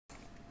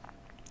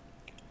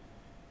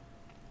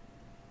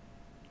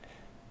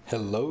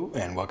Hello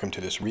and welcome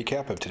to this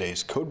recap of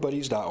today's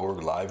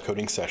CodeBuddies.org live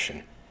coding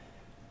session.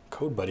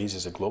 CodeBuddies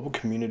is a global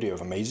community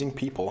of amazing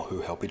people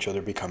who help each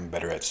other become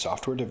better at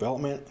software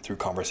development through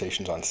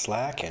conversations on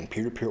Slack and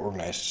peer-to-peer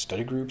organized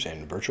study groups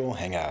and virtual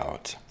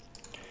hangouts.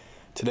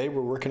 Today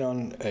we're working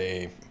on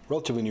a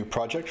relatively new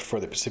project for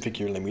the Pacific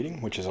Yearly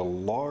Meeting, which is a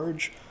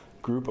large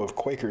group of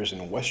Quakers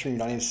in western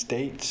United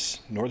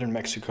States, northern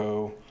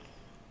Mexico,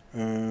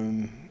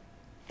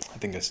 I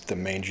think that's the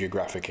main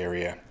geographic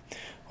area,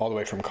 all the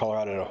way from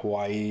Colorado to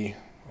Hawaii,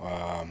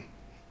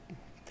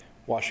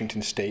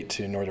 Washington State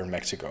to northern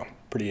Mexico.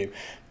 Pretty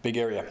big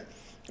area.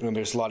 And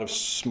there's a lot of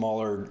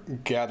smaller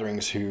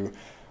gatherings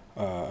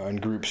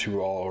and groups who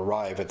all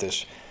arrive at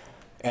this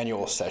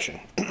annual session.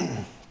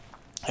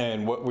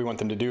 And what we want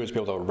them to do is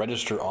be able to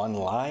register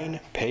online,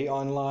 pay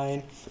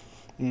online,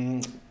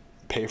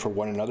 pay for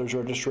one another's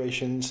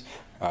registrations,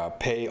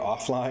 pay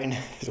offline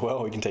as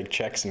well. We can take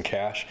checks and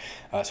cash.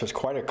 So it's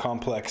quite a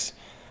complex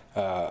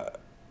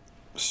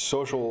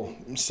social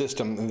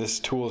system, and this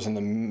tool is in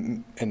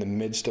the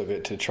midst of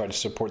it to try to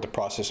support the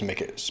process and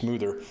make it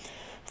smoother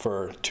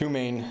for two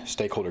main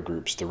stakeholder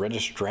groups: the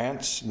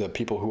registrants, the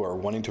people who are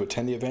wanting to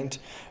attend the event,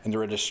 and the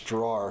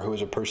registrar, who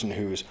is a person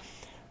whose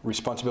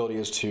responsibility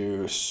is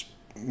to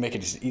make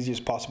it as easy as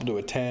possible to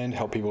attend,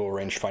 help people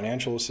arrange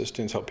financial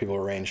assistance, help people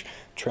arrange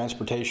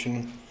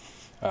transportation,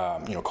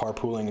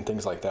 carpooling and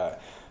things like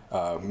that.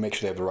 Make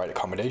sure they have the right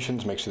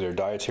accommodations, make sure their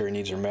dietary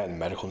needs are met and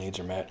medical needs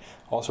are met,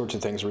 all sorts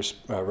of things.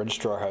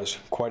 Registrar has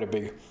quite a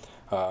big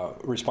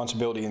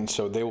responsibility, and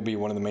so they will be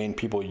one of the main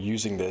people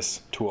using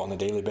this tool on a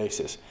daily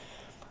basis.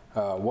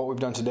 What we've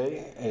done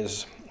today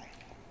is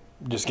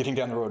just getting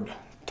down the road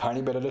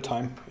tiny bit at a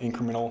time,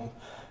 incremental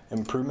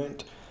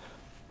improvement.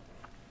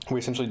 We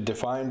essentially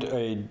defined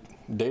a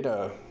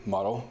data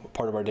model,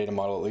 part of our data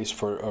model at least,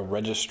 for a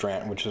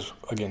registrant, which is,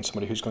 again,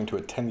 somebody who's going to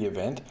attend the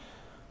event.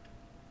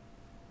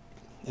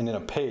 And then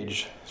a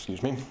page,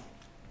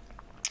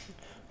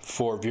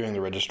 for viewing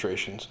the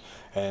registrations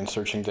and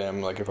searching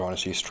them, like if I want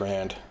to see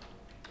Strand,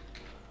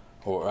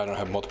 or I don't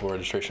have multiple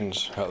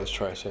registrations. Let's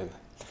try to say that.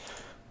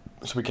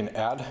 So we can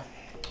add,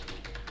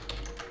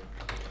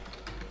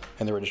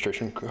 and the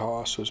registration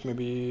cost was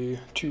maybe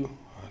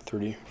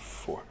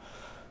 $2.34.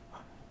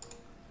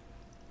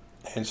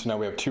 And so now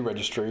we have two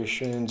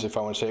registrations. If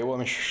I want to say, well,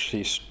 let me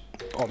see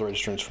all the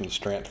registrants from the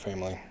Strand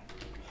family,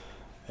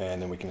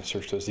 and then we can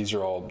search those. These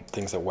are all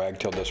things that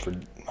Wagtail does for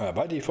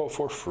by default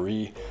for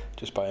free,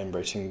 just by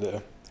embracing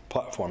the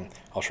platform.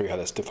 I'll show you how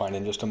that's defined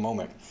in just a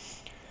moment.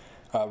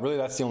 Really,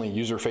 that's the only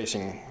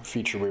user-facing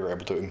feature we were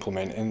able to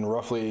implement in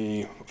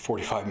roughly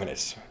 45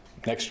 minutes.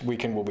 Next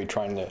weekend, we'll be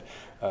trying to,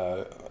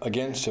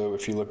 again, so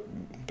if you look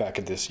back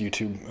at this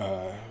YouTube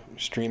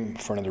stream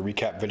for another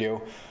recap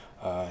video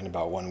in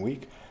about 1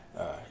 week,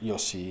 you'll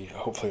see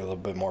hopefully a little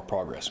bit more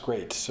progress.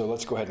 Great, so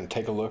let's go ahead and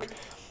take a look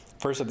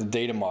first at the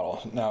data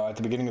model. Now, at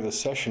the beginning of the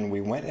session, we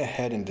went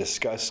ahead and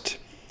discussed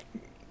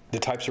the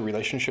types of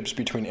relationships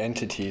between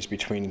entities,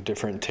 between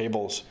different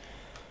tables,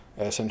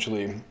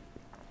 essentially,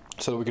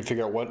 so that we could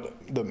figure out what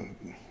the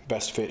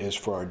best fit is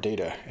for our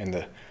data, and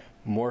the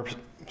more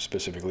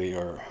specifically,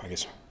 or I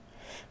guess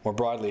more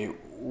broadly,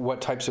 what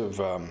types of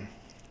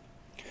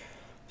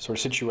sort of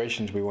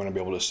situations we want to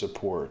be able to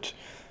support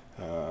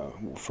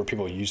for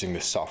people using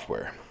this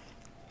software.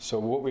 So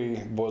what we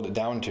boiled it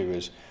down to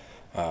is,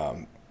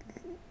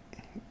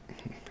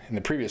 in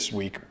the previous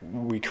week,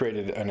 we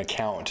created an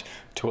account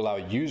to allow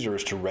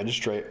users to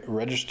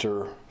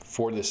register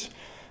for this,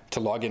 to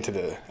log into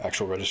the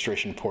actual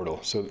registration portal.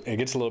 So it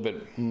gets a little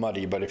bit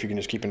muddy, but if you can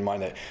just keep in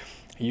mind that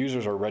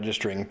users are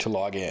registering to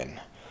log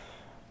in.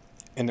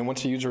 And then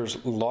once the user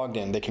is logged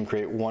in, they can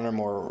create one or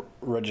more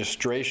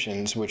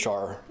registrations, which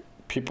are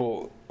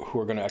people who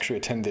are going to actually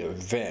attend the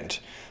event.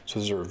 So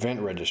those are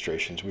event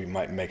registrations. We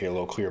might make it a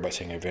little clearer by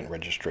saying event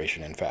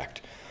registration, in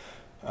fact.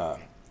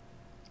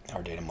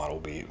 Our data model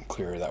will be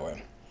clearer that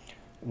way.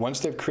 Once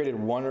they've created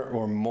one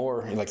or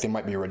more, like they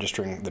might be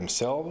registering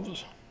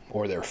themselves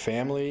or their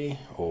family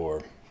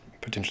or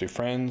potentially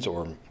friends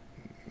or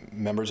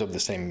members of the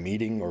same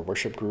meeting or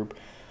worship group,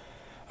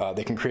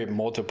 they can create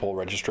multiple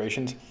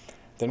registrations.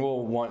 Then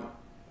we'll want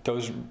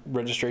those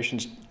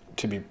registrations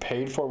to be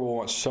paid for. We'll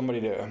want somebody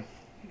to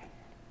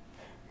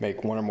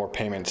make one or more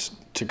payments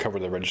to cover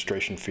the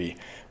registration fee,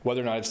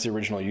 whether or not it's the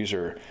original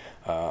user.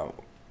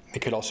 It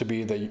could also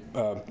be the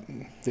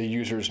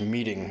user's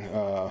meeting.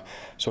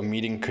 So a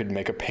meeting could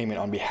make a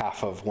payment on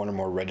behalf of one or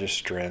more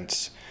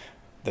registrants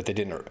that they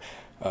didn't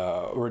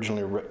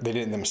they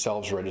didn't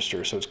themselves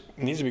register. So it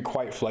needs to be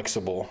quite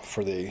flexible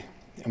for the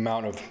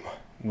amount of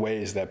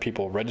ways that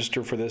people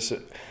register for this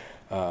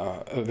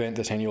event,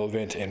 this annual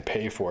event, and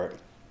pay for it.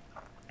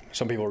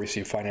 Some people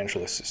receive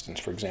financial assistance,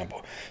 for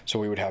example. So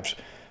we would have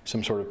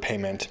some sort of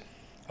payment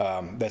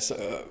that's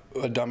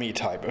a dummy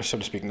type, so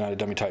to speak, not a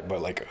dummy type,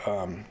 but like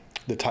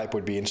the type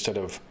would be, instead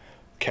of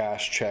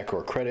cash, check,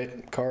 or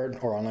credit card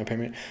or online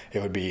payment,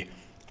 it would be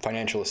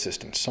financial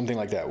assistance, something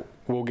like that.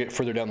 We'll get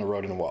further down the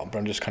road in a while, but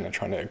I'm just kind of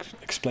trying to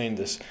explain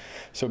this.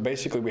 So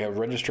basically we have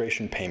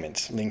registration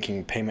payments,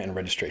 linking payment and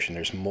registration.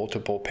 There's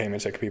multiple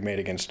payments that can be made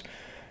against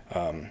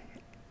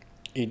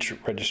each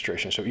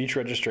registration. So each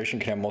registration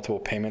can have multiple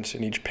payments,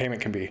 and each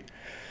payment can be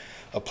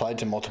applied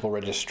to multiple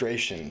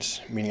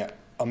registrations, meaning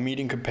a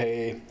meeting could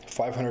pay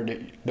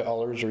 $500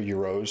 or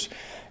euros,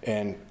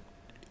 and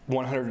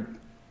 100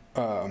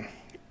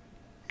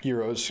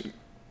 euros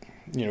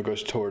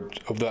goes toward,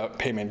 of that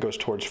payment goes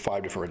towards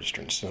 5 different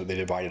registrants. So they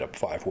divide it up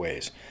 5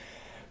 ways.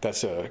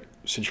 That's a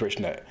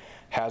situation that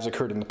has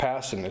occurred in the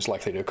past and is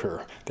likely to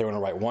occur. They want to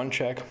write one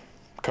check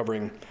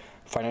covering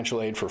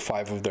financial aid for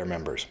 5 of their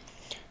members.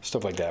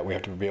 Stuff like that. We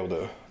have to be able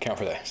to account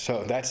for that.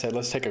 So that said,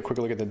 let's take a quick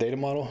look at the data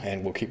model,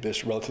 and we'll keep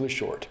this relatively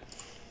short.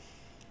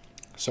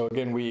 So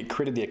again, we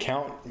created the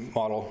account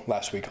model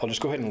last week. I'll just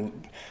go ahead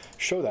and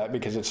show that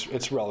because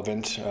it's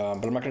relevant,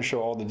 but I'm not going to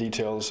show all the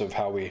details of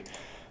how we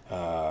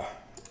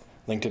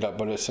linked it up.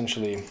 But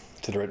essentially,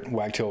 to the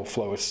Wagtail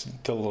flow, it's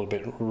still a little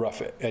bit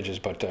rough edges.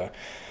 But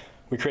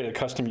we created a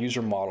custom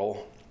user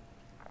model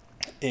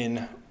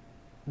in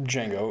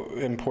Django,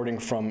 importing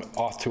from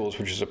AuthTools,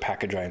 which is a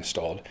package I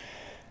installed.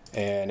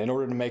 And in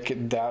order to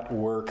make that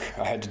work,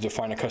 I had to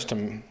define a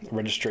custom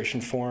registration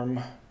form.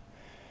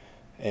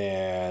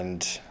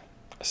 And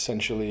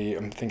essentially,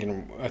 I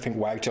think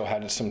Wagtail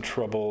had some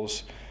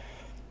troubles.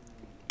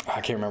 I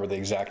can't remember the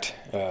exact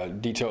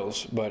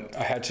details, but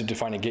I had to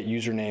define a get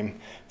username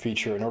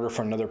feature in order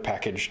for another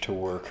package to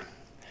work.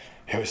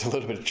 It was a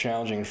little bit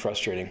challenging and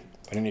frustrating.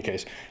 But in any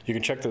case, you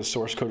can check the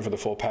source code for the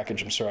full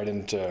package. I'm sorry, I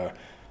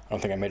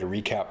don't think I made a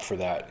recap for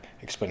that,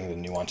 explaining the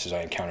nuances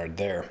I encountered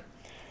there.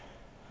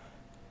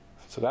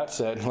 So that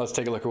said, let's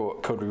take a look at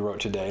what code we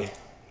wrote today.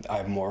 I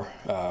have more,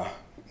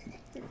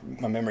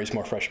 my memory's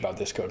more fresh about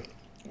this code.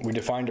 We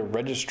defined a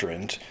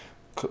registrant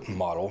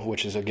model,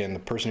 which is again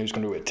the person who's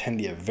going to attend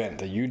the event.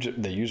 The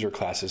user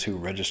class is who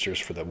registers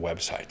for the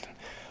website.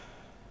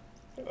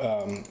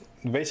 The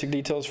basic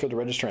details for the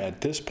registrant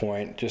at this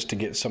point, just to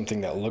get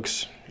something that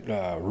looks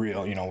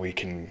real, we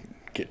can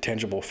get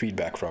tangible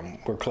feedback from.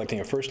 We're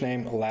collecting a first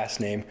name, a last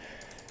name,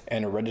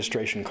 and a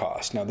registration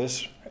cost. Now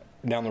this,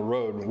 down the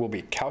road, will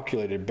be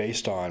calculated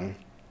based on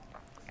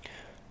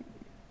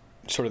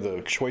sort of the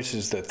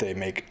choices that they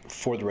make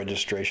for the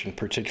registration,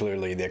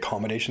 particularly the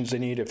accommodations they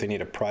need, if they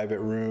need a private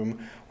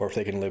room, or if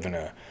they can live in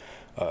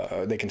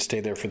they can stay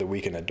there for the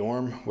week in a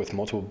dorm with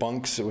multiple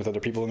bunks with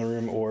other people in the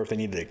room, or if they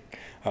need to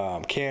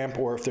camp,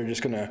 or if they're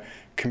just going to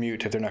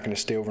commute, if they're not going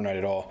to stay overnight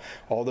at all.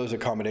 All those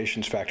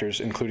accommodations factors,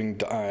 including,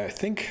 I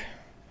think,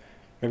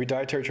 maybe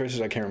dietary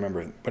choices, I can't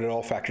remember, but it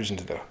all factors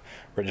into the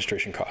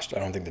registration cost. I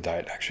don't think the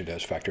diet actually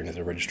does factor into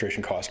the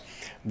registration cost.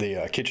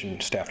 The kitchen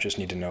staff just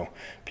need to know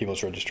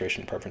people's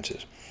registration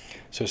preferences.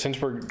 So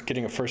since we're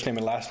getting a first name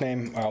and last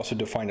name, I also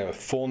defined a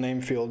full name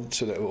field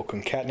so that it will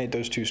concatenate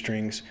those 2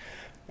 strings.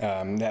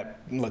 That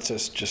lets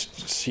us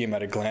just see them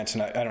at a glance,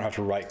 and I don't have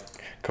to write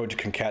code to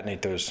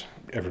concatenate those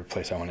every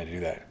place I want to do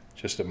that.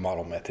 Just a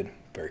model method.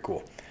 Very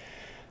cool.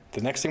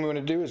 The next thing we want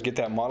to do is get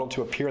that model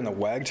to appear in the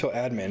Wagtail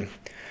admin.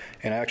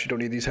 And I actually don't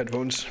need these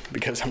headphones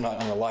because I'm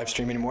not on the live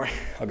stream anymore.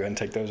 I'll go ahead and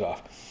take those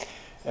off.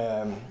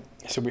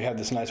 So we have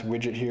this nice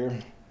widget here.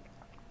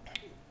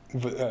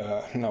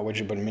 Not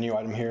widget, but a menu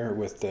item here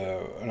with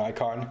an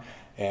icon.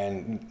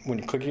 And when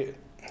you click it,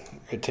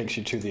 it takes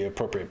you to the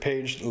appropriate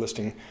page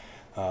listing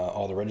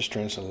all the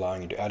registrants,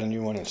 allowing you to add a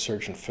new one and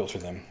search and filter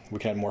them. We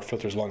can add more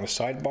filters along the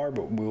sidebar,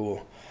 but we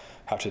will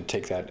have to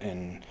take that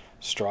in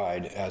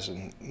stride as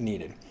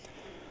needed.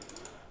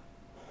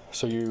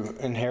 So you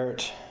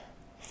inherit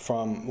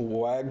from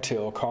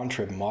Wagtail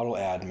contrib model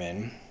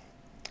admin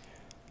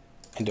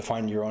and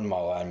define your own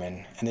model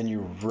admin, and then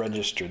you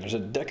register. There's a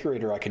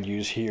decorator I could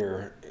use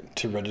here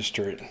to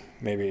register it.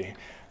 Maybe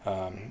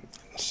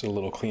it's a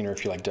little cleaner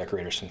if you like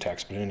decorator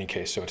syntax, but in any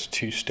case, so it's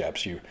 2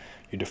 steps. You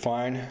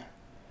define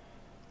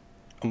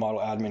a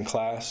model admin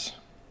class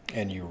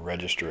and you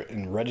register it.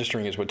 And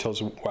registering is what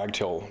tells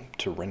Wagtail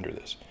to render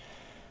this.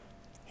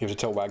 You have to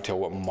tell Wagtail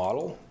what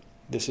model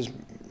this is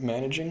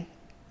managing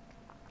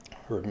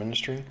or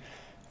administering.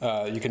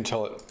 You can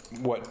tell it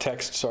what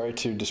text,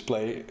 to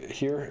display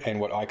here and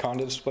what icon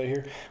to display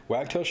here.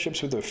 Wagtail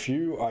ships with a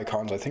few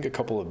icons, I think a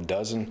couple of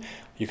dozen.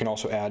 You can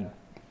also add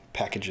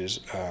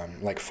packages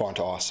like Font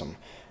Awesome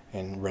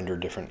and render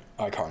different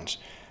icons.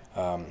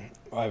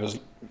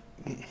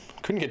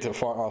 Couldn't get to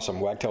Font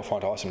Awesome, Wagtail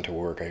Font Awesome to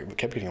work. I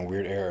kept getting a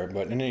weird error,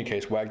 but in any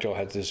case, Wagtail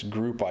has this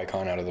group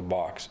icon out of the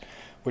box,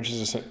 which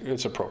is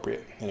it's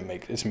appropriate and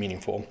it's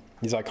meaningful.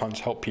 These icons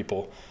help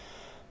people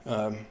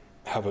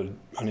have an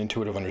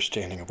intuitive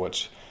understanding of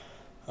what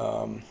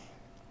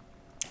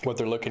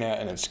they're looking at,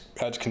 and it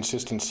adds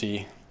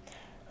consistency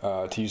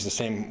to use the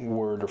same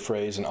word or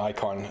phrase and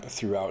icon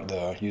throughout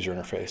the user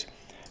interface.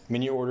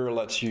 Menu order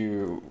lets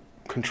you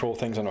control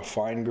things on a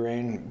fine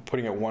grain.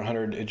 Putting it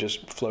 100, it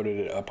just floated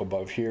it up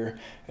above here.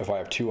 If I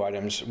have 2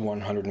 items,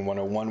 100 and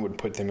 101 would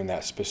put them in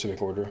that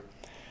specific order.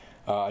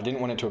 I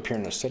didn't want it to appear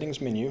in the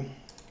settings menu,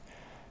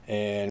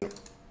 and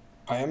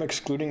I am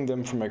excluding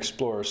them from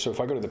Explorer. So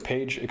if I go to the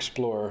page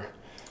Explorer,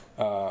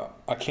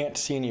 I can't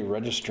see any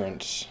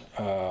registrants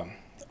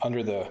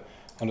under the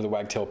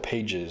Wagtail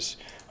pages.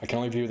 I can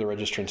only view the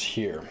registrants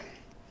here.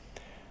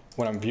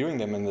 When I'm viewing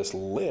them in this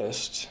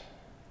list,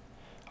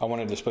 I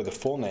want to display the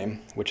full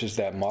name, which is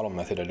that model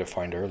method I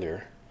defined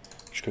earlier,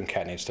 which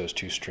concatenates those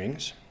two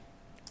strings,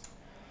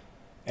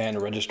 and a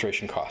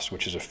registration cost,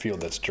 which is a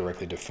field that's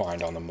directly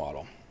defined on the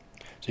model.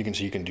 So you can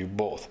see you can do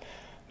both.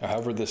 Now,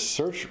 however, this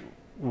search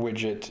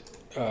widget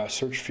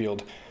search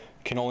field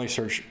can only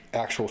search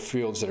actual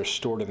fields that are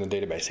stored in the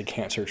database. It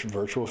can't search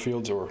virtual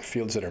fields or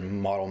fields that are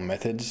model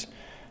methods.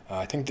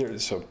 I think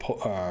there's a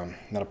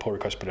not a pull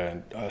request, but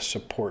a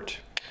support,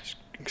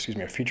 excuse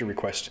me, a feature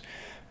request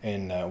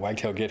in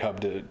Wagtail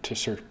GitHub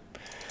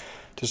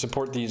to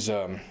support these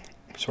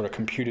sort of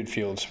computed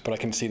fields. But I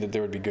can see that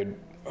there would be good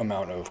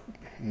amount of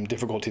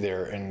difficulty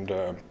there, and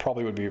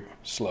probably would be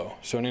slow.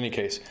 So in any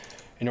case,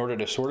 in order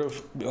to sort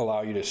of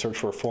allow you to search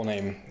for a full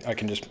name, I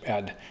can just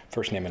add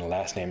first name and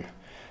last name.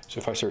 So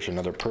if I search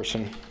another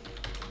person,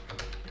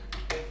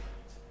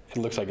 it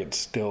looks like it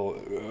still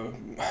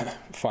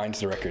finds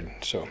the record.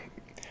 So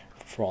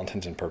for all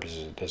intents and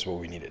purposes, that's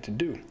what we need it to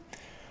do.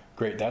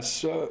 Great,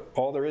 that's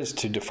all there is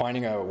to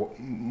defining a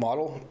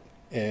model.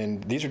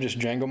 And these are just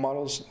Django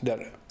models that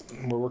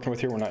we're working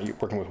with here. We're not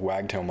working with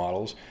Wagtail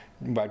models.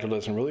 Wagtail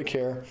doesn't really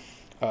care.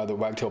 The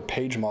Wagtail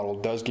page model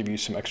does give you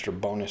some extra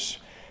bonus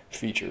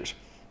features,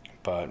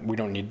 but we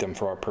don't need them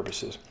for our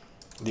purposes.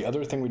 The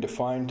other thing we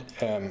defined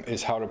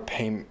is how to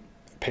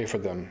pay for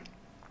them,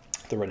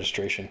 the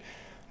registration.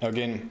 Now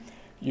again,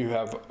 you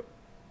have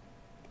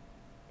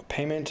a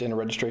payment and a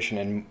registration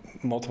and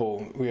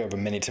multiple, we have a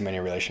many-to-many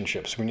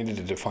relationships. We needed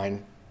to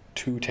define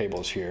two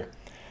tables here.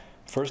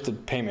 First, the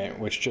payment,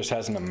 which just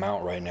has an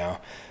amount right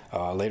now.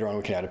 Later on,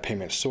 we can add a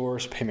payment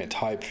source, payment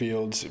type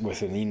fields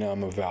with an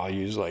enum of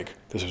values, like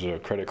this was a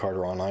credit card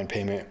or online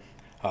payment.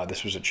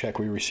 This was a check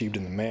we received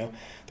in the mail.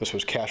 This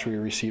was cash we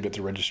received at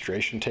the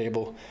registration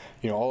table.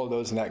 You know, all of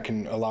those, and that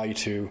can allow you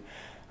to,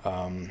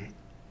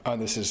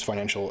 this is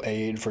financial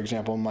aid, for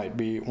example, might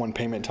be one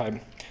payment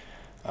type.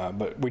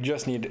 But we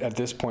just need, at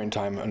this point in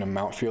time, an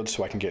amount field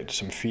so I can get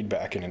some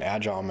feedback in an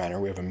agile manner.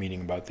 We have a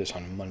meeting about this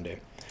on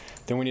Monday.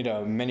 Then we need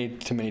a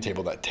many-to-many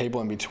table, that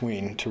table in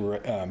between to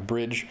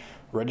bridge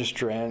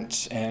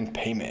registrants and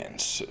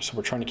payments. So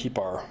we're trying to keep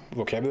our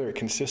vocabulary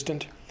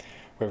consistent.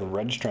 We have a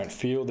registrant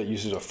field that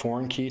uses a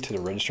foreign key to the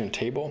registrant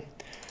table.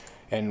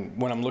 And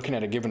when I'm looking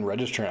at a given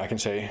registrant, I can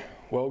say,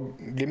 well,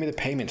 give me the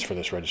payments for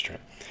this registrant.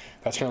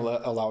 That's going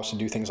to allow us to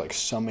do things like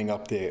summing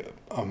up the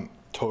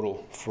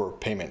total for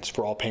payments,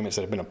 for all payments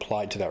that have been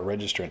applied to that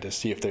registrant to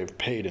see if they've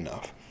paid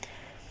enough.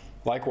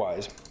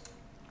 Likewise,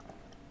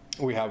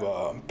 we have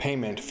a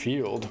payment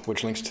field,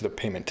 which links to the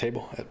payment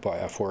table by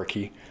a for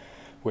key,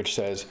 which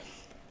says,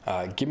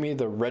 give me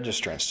the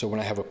registrants. So when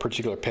I have a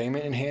particular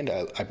payment in hand,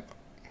 I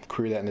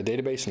query that in the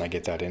database and I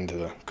get that into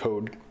the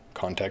code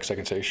context. I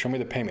can say, show me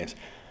the payments,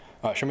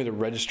 show me the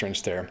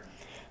registrants there.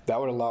 That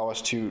would allow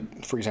us to,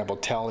 for example,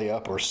 tally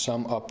up or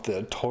sum up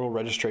the total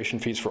registration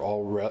fees for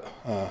all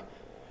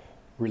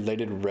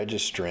related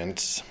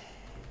registrants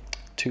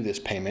to this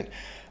payment.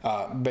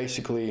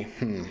 Basically,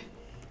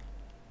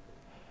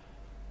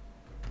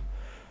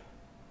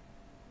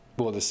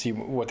 well, to see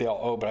what they all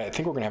owe, but I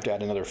think we're going to have to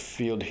add another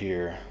field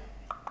here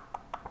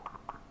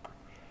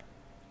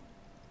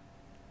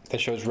that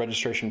shows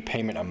registration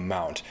payment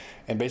amount.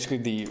 And basically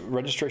the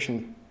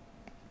registration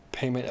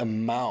payment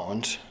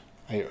amount,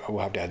 I will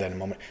have to add that in a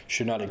moment,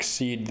 should not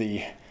exceed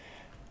the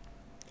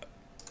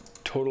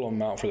total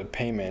amount for the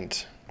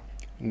payment,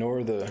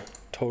 nor the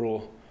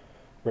total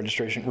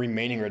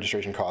remaining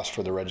registration costs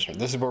for the registrant.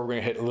 This is where we're going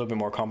to hit a little bit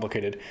more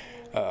complicated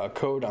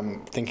code.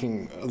 I'm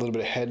thinking a little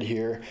bit ahead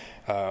here.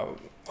 I'll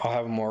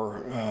have a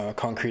more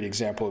concrete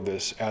example of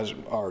this as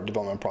our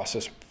development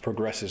process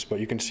progresses, but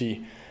you can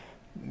see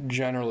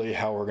generally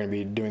how we're going to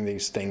be doing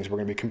these things. We're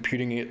going to be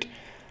computing it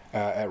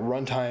at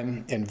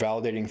runtime and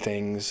validating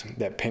things,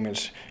 that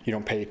payments, you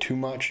don't pay too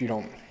much. You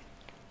don't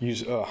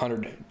use a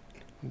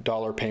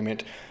 $100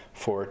 payment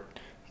for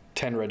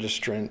 10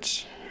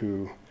 registrants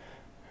who,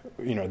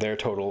 you know, their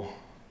total,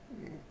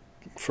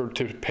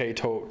 to pay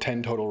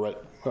 10 total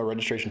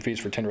registration fees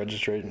for 10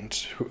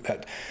 registrants,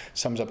 that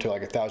sums up to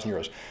like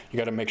 €1,000. You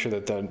got to make sure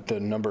that the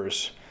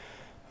numbers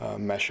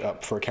mesh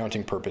up for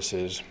accounting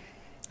purposes.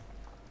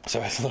 So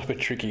it's a little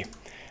bit tricky,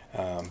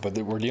 but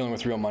we're dealing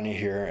with real money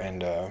here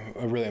and a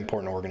really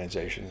important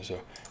organization. So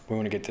we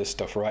want to get this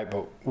stuff right,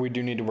 but we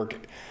do need to work,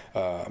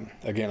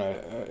 again,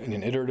 in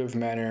an iterative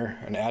manner,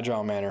 an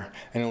agile manner,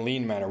 and a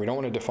lean manner. We don't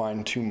want to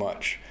define too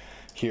much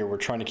here. We're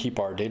trying to keep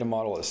our data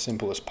model as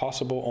simple as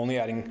possible, only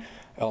adding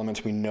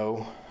elements we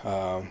know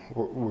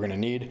we're going to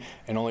need,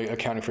 and only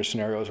accounting for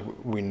scenarios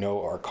we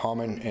know are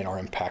common and are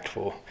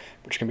impactful,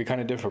 which can be kind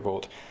of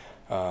difficult.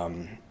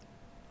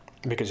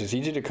 Because it's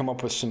easy to come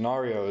up with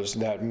scenarios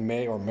that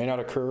may or may not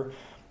occur,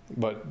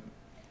 but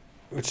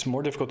it's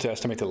more difficult to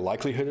estimate the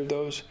likelihood of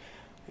those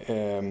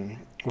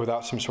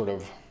without some sort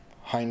of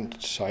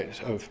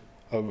hindsight of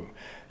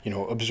you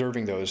know,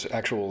 observing those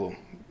actual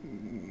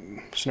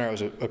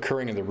scenarios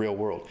occurring in the real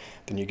world,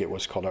 then you get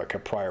what's called like a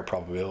prior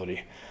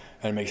probability,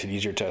 and it makes it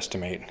easier to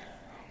estimate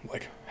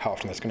like how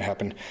often that's going to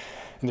happen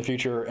in the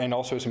future. And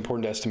also it's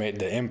important to estimate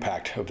the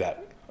impact of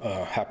that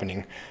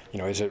happening. You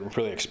know, is it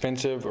really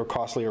expensive or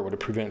costly, or would it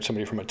prevent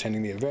somebody from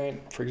attending the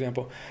event, for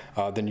example?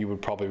 Then you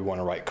would probably want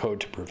to write code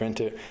to prevent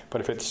it.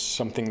 But if it's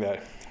something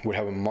that would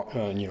have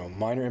a you know,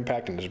 minor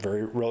impact and is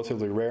very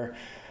relatively rare,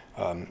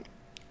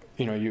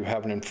 you know, you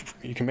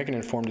can make an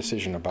informed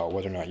decision about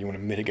whether or not you want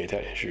to mitigate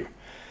that issue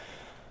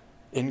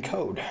in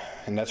code.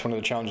 And that's one of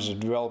the challenges of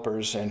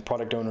developers and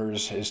product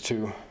owners, is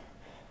to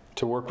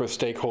work with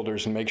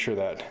stakeholders and make sure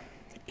that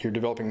you're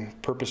developing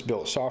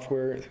purpose-built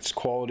software, it's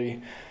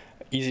quality,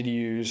 easy to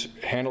use,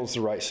 handles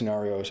the right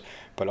scenarios,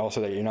 but also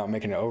that you're not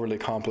making it overly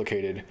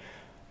complicated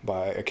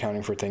by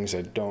accounting for things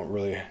that don't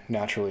really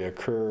naturally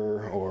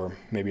occur, or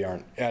maybe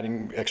aren't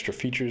adding extra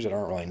features that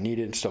aren't really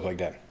needed, stuff like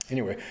that.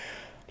 Anyway,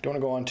 don't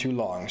want to go on too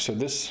long. So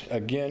this,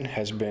 again,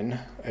 has been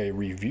a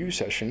review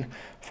session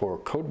for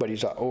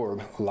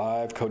CodeBuddies.org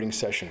live coding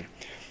session.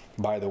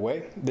 By the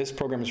way, this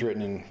program is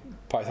written in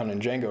Python and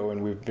Django,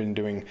 and we've been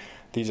doing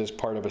these as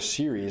part of a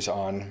series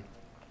on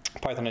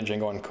Python and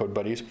Django on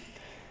CodeBuddies.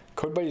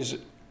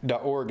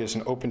 CodeBuddies.org is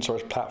an open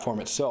source platform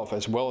itself,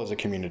 as well as a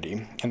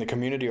community. And the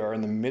community are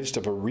in the midst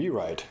of a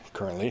rewrite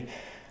currently.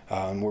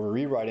 We're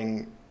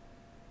rewriting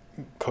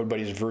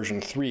CodeBuddies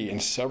version 3 in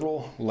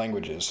several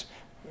languages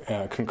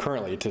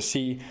concurrently to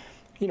see,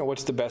 you know,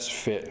 what's the best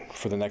fit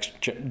for the next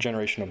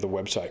generation of the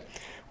website.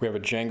 We have a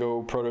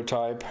Django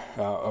prototype,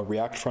 a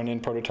React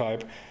front-end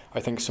prototype. I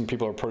think some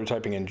people are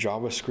prototyping in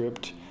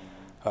JavaScript,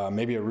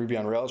 maybe a Ruby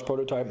on Rails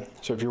prototype.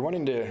 So if you're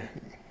wanting to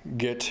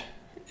get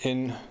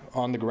in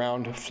on the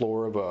ground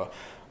floor of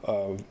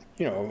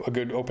you know, a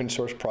good open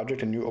source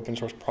project, a new open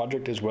source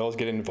project, as well as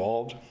get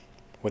involved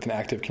with an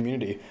active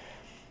community,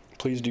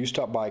 please do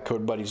stop by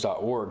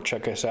CodeBuddies.org.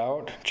 Check us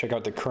out. Check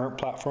out the current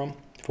platform.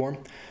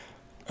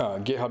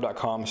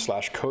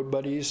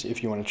 GitHub.com/CodeBuddies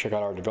if you want to check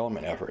out our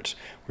development efforts.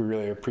 We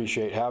really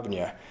appreciate having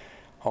you.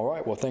 All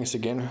right, well, thanks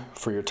again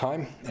for your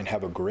time, and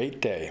have a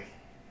great day.